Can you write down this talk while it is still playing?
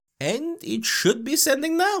And it should be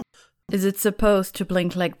sending now. Is it supposed to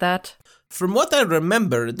blink like that? From what I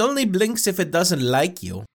remember, it only blinks if it doesn't like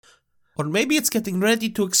you. Or maybe it's getting ready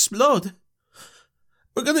to explode.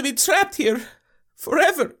 We're gonna be trapped here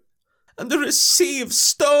forever. Under a sea of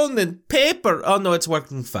stone and paper. Oh no, it's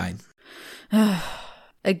working fine.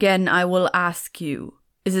 Again, I will ask you,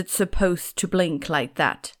 is it supposed to blink like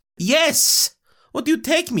that? Yes! What do you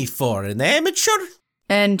take me for, an amateur?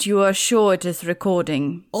 And you are sure it is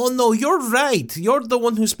recording? Oh no, you're right. You're the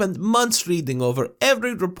one who spent months reading over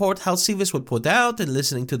every report Halsivus would put out and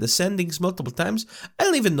listening to the sendings multiple times. I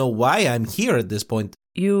don't even know why I'm here at this point.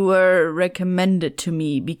 You were recommended to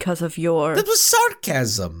me because of your... That was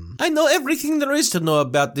sarcasm. I know everything there is to know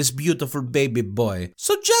about this beautiful baby boy.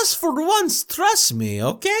 So just for once, trust me,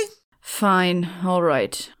 okay? Fine,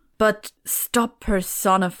 alright. But stop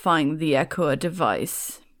personifying the Echo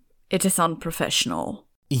device. It is unprofessional.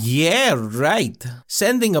 Yeah, right.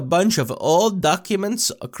 Sending a bunch of old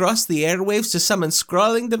documents across the airwaves to some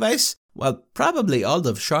scrolling device, while probably all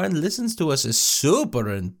of Sharn listens to us, is super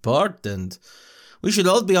important. We should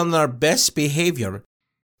all be on our best behavior.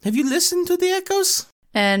 Have you listened to the echoes?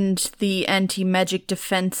 And the anti-magic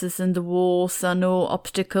defenses in the walls are no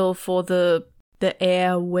obstacle for the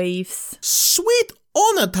air waves? Sweet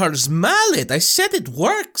Onatar's mallet! I said it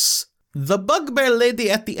works! The bugbear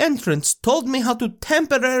lady at the entrance told me how to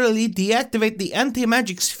temporarily deactivate the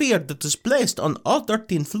anti-magic sphere that is placed on all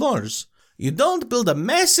 13 floors. You don't build a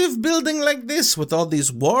massive building like this with all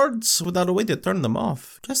these wards without a way to turn them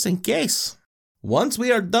off, just in case. Once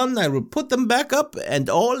we are done, I will put them back up and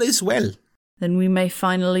all is well. Then we may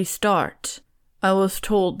finally start. I was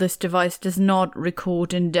told this device does not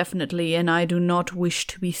record indefinitely and I do not wish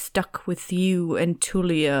to be stuck with you and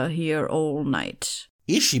Tulia here all night.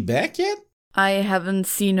 Is she back yet? I haven't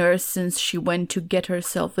seen her since she went to get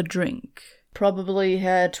herself a drink. Probably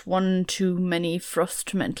had one too many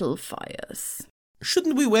frostmental fires.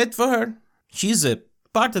 Shouldn't we wait for her? She's a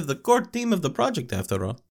part of the core team of the project after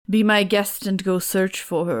all. Be my guest and go search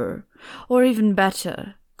for her. Or even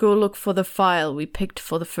better, go look for the file we picked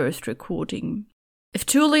for the first recording. If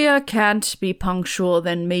Tulia can't be punctual,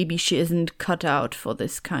 then maybe she isn't cut out for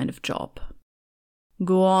this kind of job.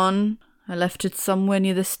 Go on. I left it somewhere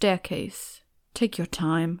near the staircase. Take your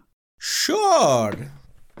time. Sure.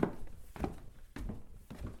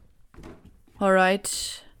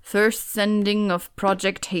 Alright. First sending of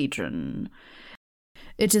Project Hadron.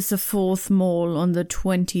 It is a fourth mole on the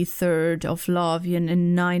 23rd of Lavian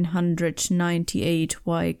in 998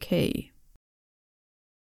 YK.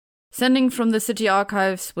 Sending from the city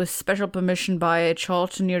archives with special permission by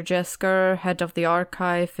Charlton Yerjesker, head of the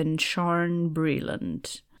archive in Sharn,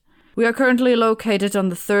 Breland. We are currently located on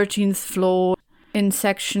the 13th floor in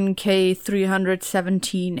section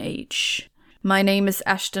K317H. My name is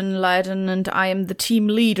Ashton Leiden and I am the team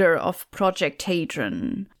leader of Project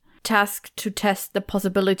Hadron, tasked to test the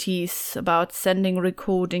possibilities about sending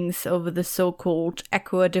recordings over the so-called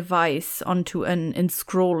Echo device onto an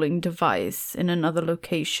enscrolling device in another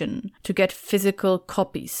location to get physical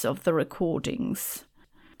copies of the recordings.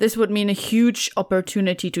 This would mean a huge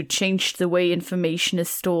opportunity to change the way information is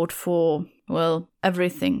stored for, well,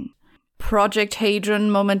 everything. Project Hadron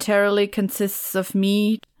momentarily consists of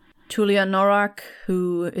me, Tulia Norak,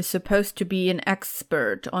 who is supposed to be an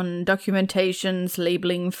expert on documentations,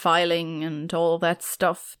 labeling, filing, and all that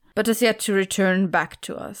stuff, but has yet to return back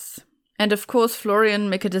to us. And of course Florian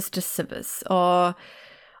Mikadis de Civis, our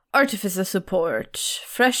artificer support,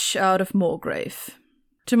 fresh out of Moorgrave.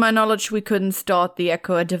 To my knowledge, we couldn't start the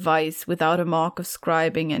Echo device without a mark of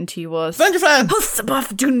scribing, and he was... Vanderfan!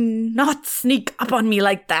 Hussabuf, do not sneak up on me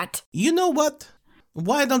like that! You know what?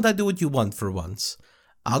 Why don't I do what you want for once?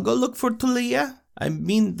 I'll go look for Tulia. I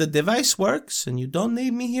mean, the device works, and you don't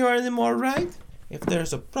need me here anymore, right? If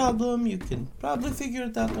there's a problem, you can probably figure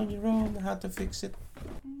it out on your own, how to fix it.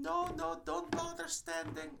 No, don't bother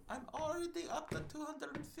standing. I'm already up the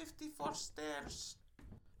 254 stairs.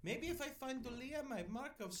 Maybe if I find Tulia, my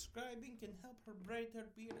mark of scribing can help her braid her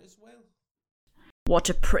beard as well. What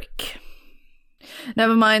a prick.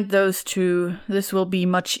 Never mind those two. This will be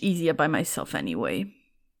much easier by myself anyway.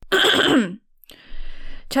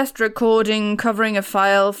 Test recording covering a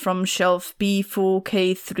file from shelf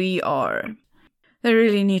B4K3R. They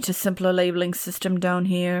really need a simpler labeling system down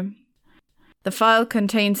here. The file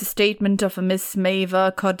contains a statement of a Miss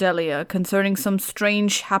Maeva Cordelia concerning some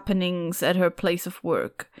strange happenings at her place of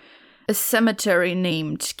work, a cemetery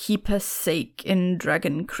named Keeper's Sake in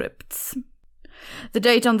Dragon Crypts. The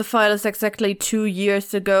date on the file is exactly 2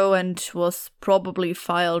 years ago and was probably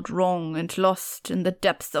filed wrong and lost in the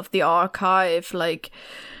depths of the archive like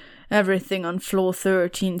Everything on floor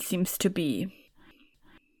 13 seems to be.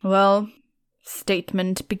 Well,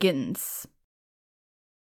 statement begins.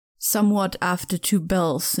 Somewhat after 2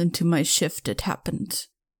 bells into my shift it happened.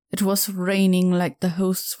 It was raining like the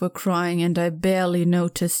hosts were crying, and I barely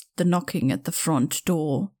noticed the knocking at the front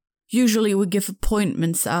door. Usually we give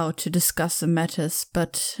appointments out to discuss the matters,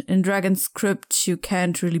 but in Dragon's Crypt you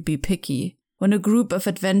can't really be picky. When a group of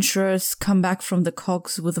adventurers come back from the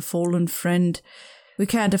cogs with a fallen friend, we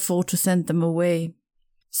can't afford to send them away.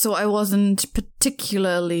 So I wasn't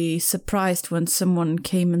particularly surprised when someone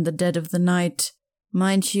came in the dead of the night.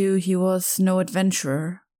 Mind you, he was no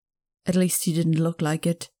adventurer. At least he didn't look like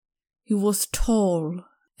it. He was tall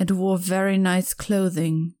and wore very nice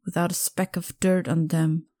clothing without a speck of dirt on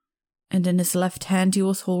them. And in his left hand he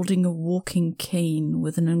was holding a walking cane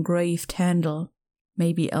with an engraved handle.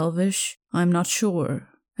 Maybe elvish? I'm not sure.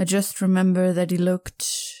 I just remember that he looked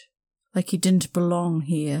like he didn't belong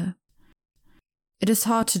here. It is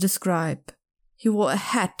hard to describe. He wore a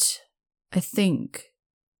hat, I think,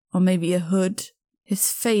 or maybe a hood.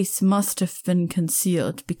 His face must have been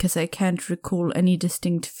concealed because I can't recall any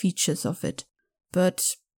distinct features of it.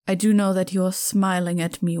 But I do know that he was smiling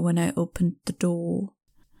at me when I opened the door.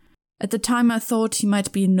 At the time I thought he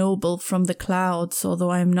might be a noble from the clouds, although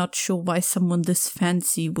I am not sure why someone this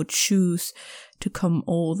fancy would choose to come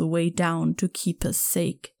all the way down to Keeper's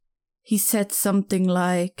sake. He said something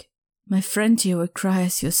like, "My friend here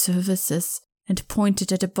requires your services," and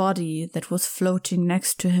pointed at a body that was floating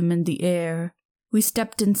next to him in the air. We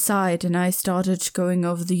stepped inside and I started going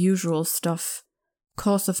over the usual stuff.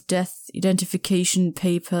 Cause of death, identification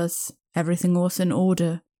papers, everything was in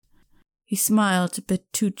order. He smiled a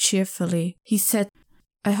bit too cheerfully. He said,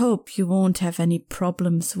 "I hope you won't have any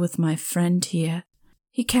problems with my friend here.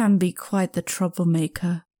 He can be quite the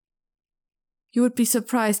troublemaker." You would be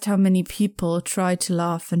surprised how many people try to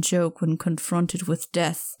laugh and joke when confronted with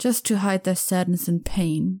death, just to hide their sadness and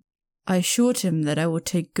pain. I assured him that I would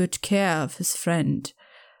take good care of his friend.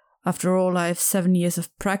 After all, I have 7 years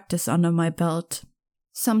of practice under my belt.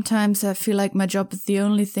 Sometimes I feel like my job is the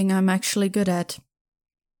only thing I'm actually good at.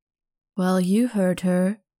 "Well, you heard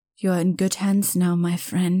her. You are in good hands now, my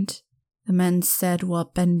friend," the man said while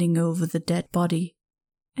bending over the dead body.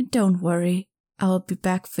 "And don't worry, I will be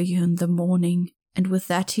back for you in the morning." And with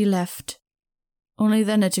that he left. Only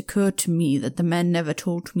then it occurred to me that the man never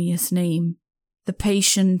told me his name. The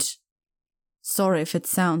patient... Sorry if it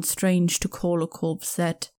sounds strange to call a corpse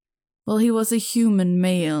that. Well, he was a human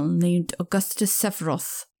male named Augustus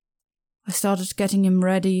Sephiroth. I started getting him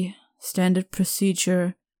ready, standard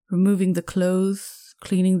procedure, removing the clothes,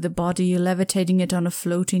 cleaning the body, levitating it on a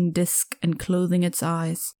floating disc, and clothing its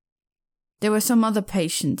eyes. There were some other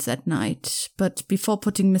patients at night, but before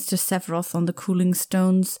putting Mr. Sephiroth on the cooling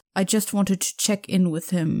stones, I just wanted to check in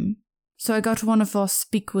with him. So I got one of our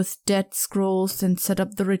Speak with Dead scrolls and set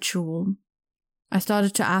up the ritual. I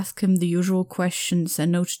started to ask him the usual questions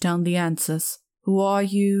and noted down the answers. Who are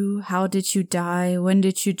you? How did you die? When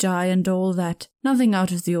did you die? And all that. Nothing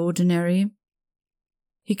out of the ordinary.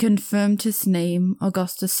 He confirmed his name,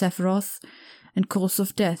 Augustus Sephiroth, and cause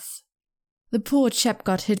of death. The poor chap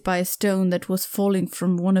got hit by a stone that was falling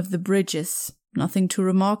from one of the bridges. Nothing too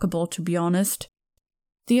remarkable, to be honest.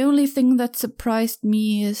 The only thing that surprised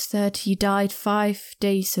me is that he died 5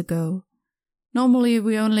 days ago. Normally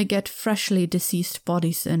we only get freshly deceased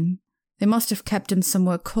bodies in. They must have kept him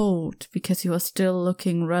somewhere cold, because he was still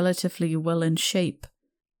looking relatively well in shape.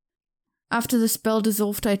 After the spell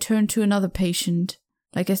dissolved, I turned to another patient.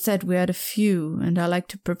 Like I said, we had a few, and I like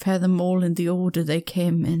to prepare them all in the order they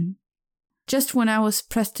came in. Just when I was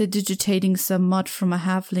prestidigitating some mud from a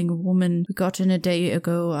halfling woman we got in a day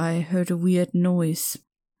ago, I heard a weird noise.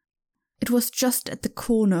 It was just at the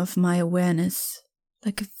corner of my awareness,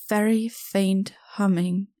 like a very faint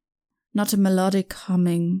humming. Not a melodic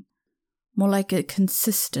humming, more like a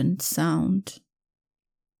consistent sound.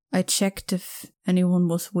 I checked if anyone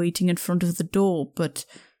was waiting in front of the door, but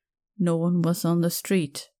no one was on the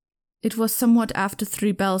street. It was somewhat after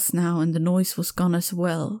 3 bells now, and the noise was gone as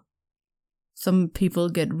well. Some people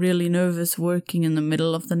get really nervous working in the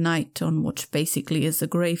middle of the night on what basically is a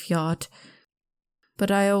graveyard,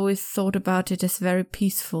 but I always thought about it as very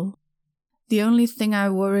peaceful. The only thing I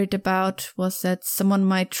worried about was that someone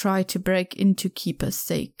might try to break into Keeper's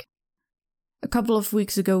sake. A couple of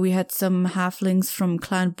weeks ago we had some halflings from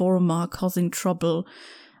Clan Boromar causing trouble,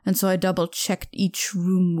 and so I double-checked each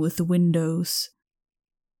room with the windows.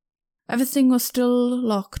 Everything was still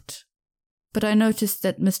locked, but I noticed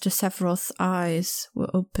that Mr. Sephiroth's eyes were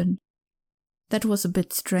open. That was a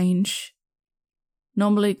bit strange.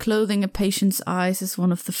 Normally, closing a patient's eyes is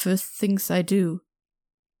one of the first things I do.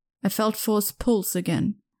 I felt for his pulse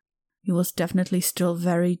again. He was definitely still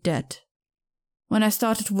very dead. When I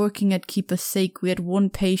started working at Keeper's Sake, we had one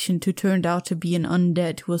patient who turned out to be an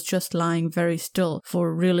undead who was just lying very still for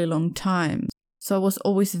a really long time. So I was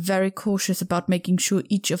always very cautious about making sure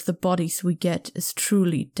each of the bodies we get is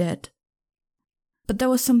truly dead. But there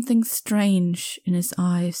was something strange in his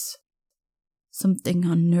eyes. Something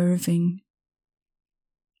unnerving.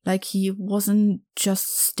 Like he wasn't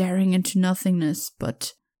just staring into nothingness,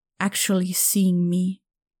 but actually seeing me.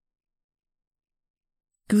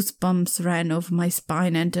 Goosebumps ran over my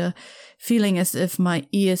spine and a feeling as if my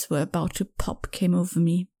ears were about to pop came over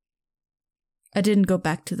me. I didn't go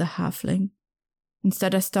back to the halfling.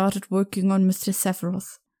 Instead, I started working on Mr.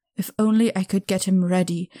 Sephiroth. If only I could get him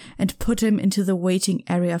ready and put him into the waiting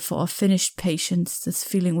area for our finished patients, this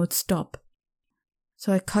feeling would stop.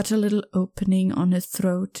 So I cut a little opening on his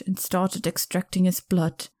throat and started extracting his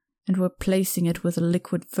blood and replacing it with a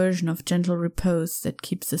liquid version of Gentle Repose that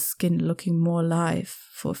keeps the skin looking more alive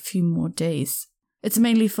for a few more days. It's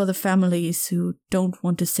mainly for the families who don't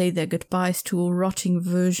want to say their goodbyes to a rotting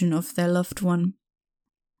version of their loved one.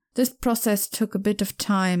 This process took a bit of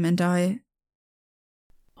time and I...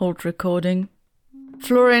 Hold recording.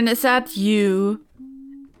 Florian, is that you?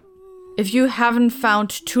 If you haven't found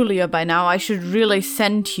Tulia by now, I should really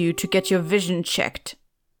send you to get your vision checked.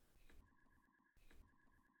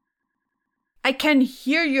 I can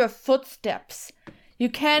hear your footsteps. You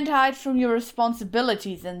can't hide from your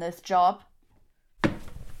responsibilities in this job.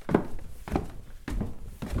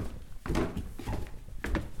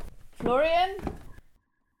 Florian?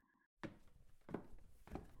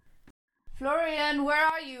 Florian, where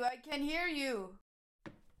are you? I can hear you.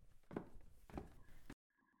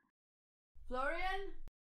 Florian?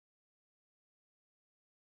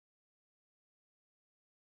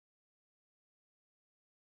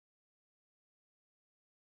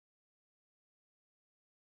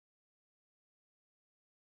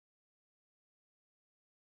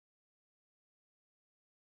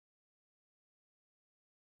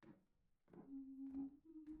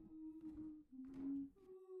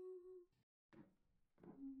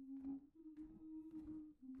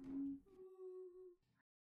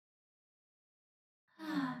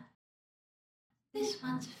 This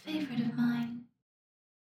one's a favorite of mine.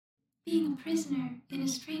 Being a prisoner in a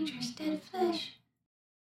stranger's dead flesh.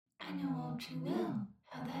 I know all too well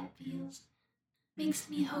how that feels. Makes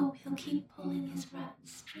me hope he'll keep pulling his rotten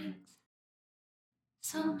strings.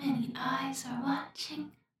 So many eyes are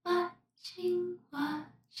watching, watching,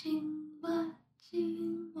 watching,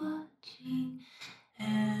 watching, watching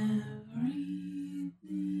everything.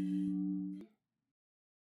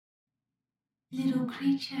 Little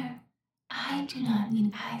creature, I do not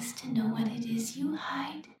need eyes to know what it is you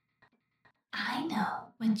hide. I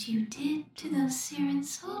know what you did to those Siren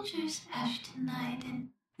soldiers, Ashton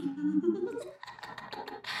Leiden.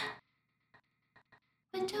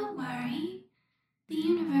 But don't worry, the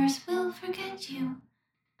universe will forget you.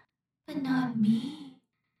 But not me.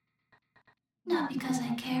 Not because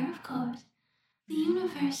I care, of course. The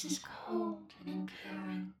universe is cold and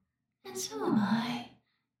uncaring, and so am I.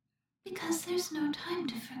 Because there's no time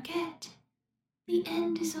to forget. The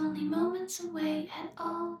end is only moments away at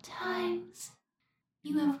all times.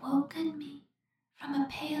 You have woken me from a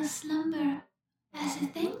pale slumber. As a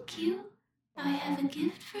thank you, I have a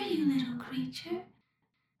gift for you, little creature.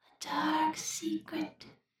 A dark secret.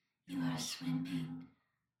 You are swimming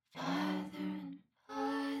farther and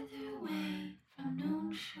farther away from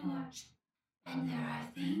known shores. And there are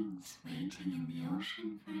things waiting in the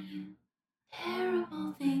ocean for you.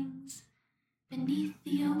 Terrible things beneath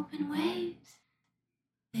the open waves.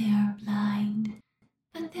 They are blind,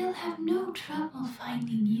 but they'll have no trouble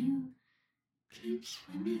finding you. Keep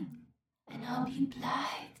swimming, and I'll be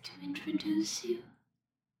blithe to introduce you.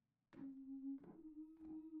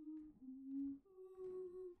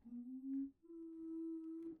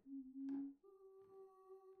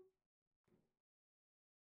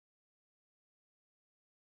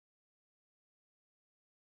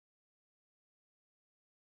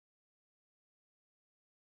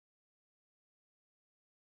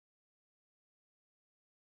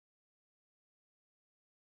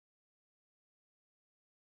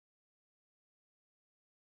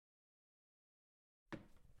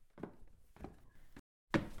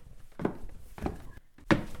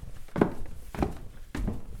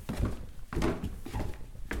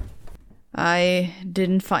 I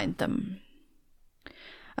didn't find them.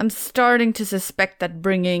 I'm starting to suspect that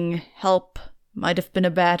bringing help might have been a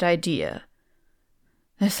bad idea.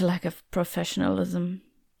 There's a lack of professionalism.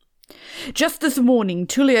 Just this morning,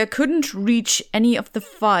 Tulia couldn't reach any of the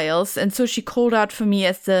files, and so she called out for me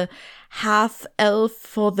as the half-elf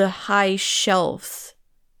for the high shelves.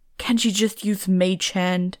 Can't she just use Mage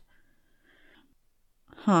Hand?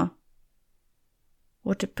 Huh.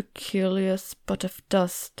 What a peculiar spot of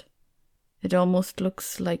dust. It almost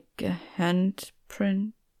looks like a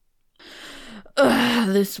handprint. Ugh,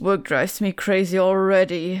 this work drives me crazy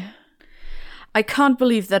already. I can't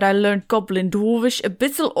believe that I learned Goblin, Dwarvish,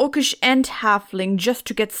 Abyssal, Orcish, and Halfling just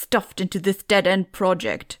to get stuffed into this dead-end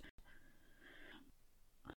project.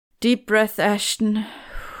 Deep breath, Ashton.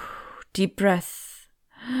 Deep breath.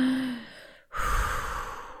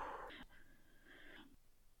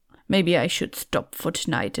 Maybe I should stop for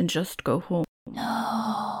tonight and just go home.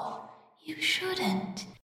 No, you shouldn't.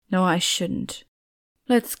 No, I shouldn't.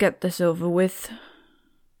 Let's get this over with.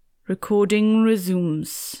 Recording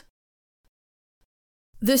resumes.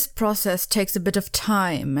 This process takes a bit of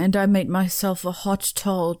time, and I made myself a hot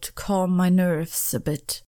towel to calm my nerves a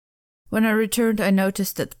bit. When I returned, I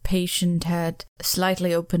noticed that the patient had a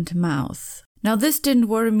slightly opened mouth. Now, this didn't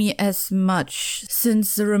worry me as much,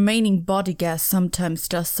 since the remaining body gas sometimes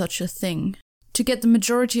does such a thing. To get the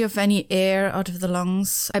majority of any air out of the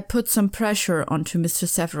lungs, I put some pressure onto Mr.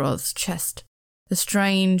 Sephiroth's chest. A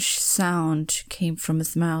strange sound came from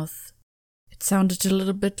his mouth. It sounded a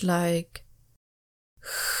little bit like...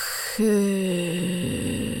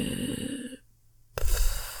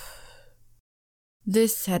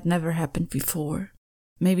 This had never happened before.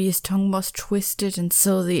 Maybe his tongue was twisted and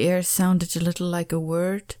so the air sounded a little like a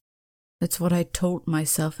word. That's what I told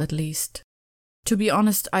myself, at least. To be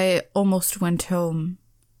honest, I almost went home.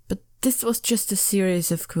 But this was just a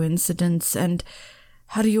series of coincidences, and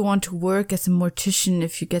how do you want to work as a mortician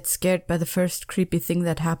if you get scared by the first creepy thing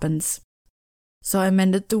that happens? So I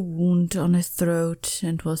mended the wound on his throat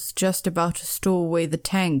and was just about to stow away the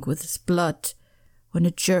tank with his blood when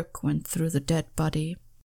a jerk went through the dead body.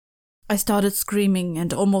 I started screaming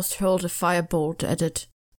and almost hurled a firebolt at it.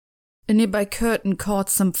 A nearby curtain caught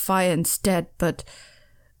some fire instead, but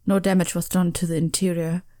no damage was done to the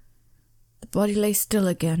interior. The body lay still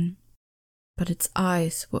again, but its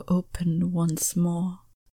eyes were open once more.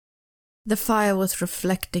 The fire was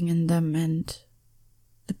reflecting in them, and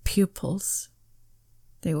the pupils,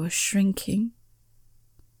 they were shrinking.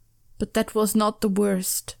 But that was not the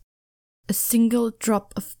worst. A single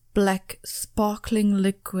drop of black, sparkling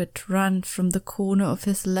liquid ran from the corner of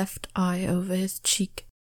his left eye over his cheek.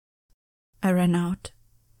 I ran out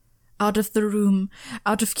of the room,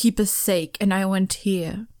 out of Keeper's sake, and I went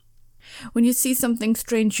here. When you see something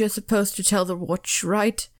strange, you're supposed to tell the watch,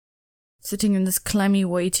 right? Sitting in this clammy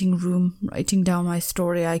waiting room, writing down my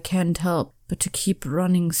story, I can't help but to keep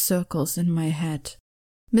running circles in my head.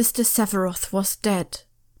 Mr. Sephiroth was dead.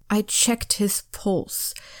 I checked his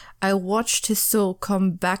pulse. I watched his soul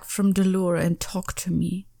come back from Delure and talk to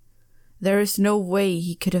me. There is no way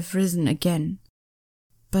he could have risen again.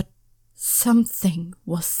 But something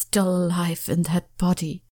was still alive in that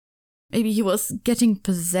body. Maybe he was getting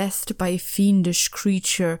possessed by a fiendish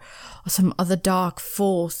creature or some other dark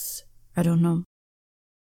force. I don't know.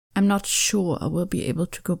 I'm not sure I will be able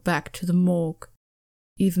to go back to the morgue,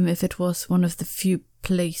 even if it was one of the few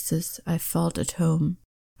places I felt at home.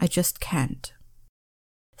 I just can't.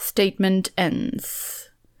 Statement ends.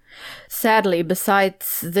 Sadly,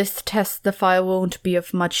 besides this test, the file won't be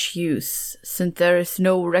of much use, since there is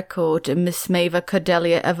no record if Miss Maeva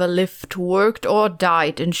Cordelia ever lived, worked, or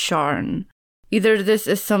died in Sharn. Either this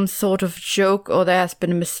is some sort of joke, or there has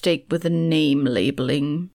been a mistake with the name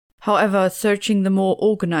labeling. However, searching the more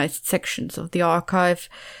organized sections of the archive,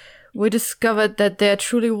 we discovered that there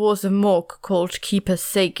truly was a morgue called Keeper's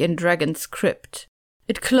Sake in Dragon's Crypt.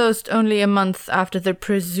 It closed only a month after the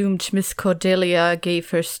presumed Miss Cordelia gave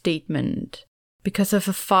her statement, because of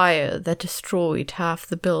a fire that destroyed half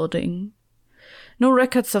the building. No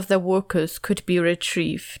records of their workers could be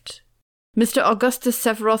retrieved. Mr. Augustus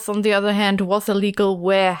Sephiroth, on the other hand, was a legal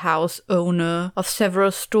warehouse owner of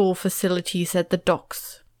several store facilities at the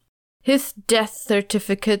docks. His death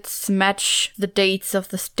certificates match the dates of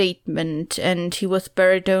the statement, and he was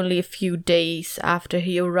buried only a few days after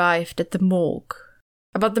he arrived at the morgue.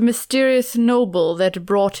 About the mysterious noble that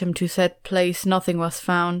brought him to said place, nothing was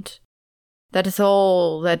found. That is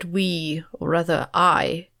all that we, or rather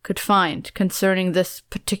I, could find concerning this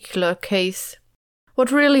particular case.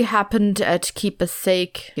 What really happened at Keeper's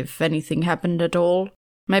Sake, if anything happened at all?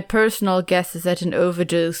 My personal guess is that an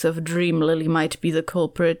overdose of Dream Lily might be the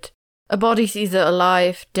culprit. A body's either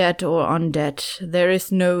alive, dead, or undead. There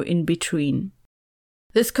is no in-between.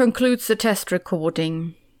 This concludes the test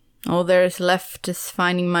recording. All there is left is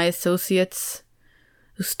finding my associates,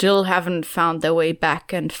 who still haven't found their way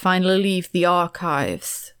back and finally leave the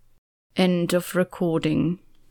archives. End of recording.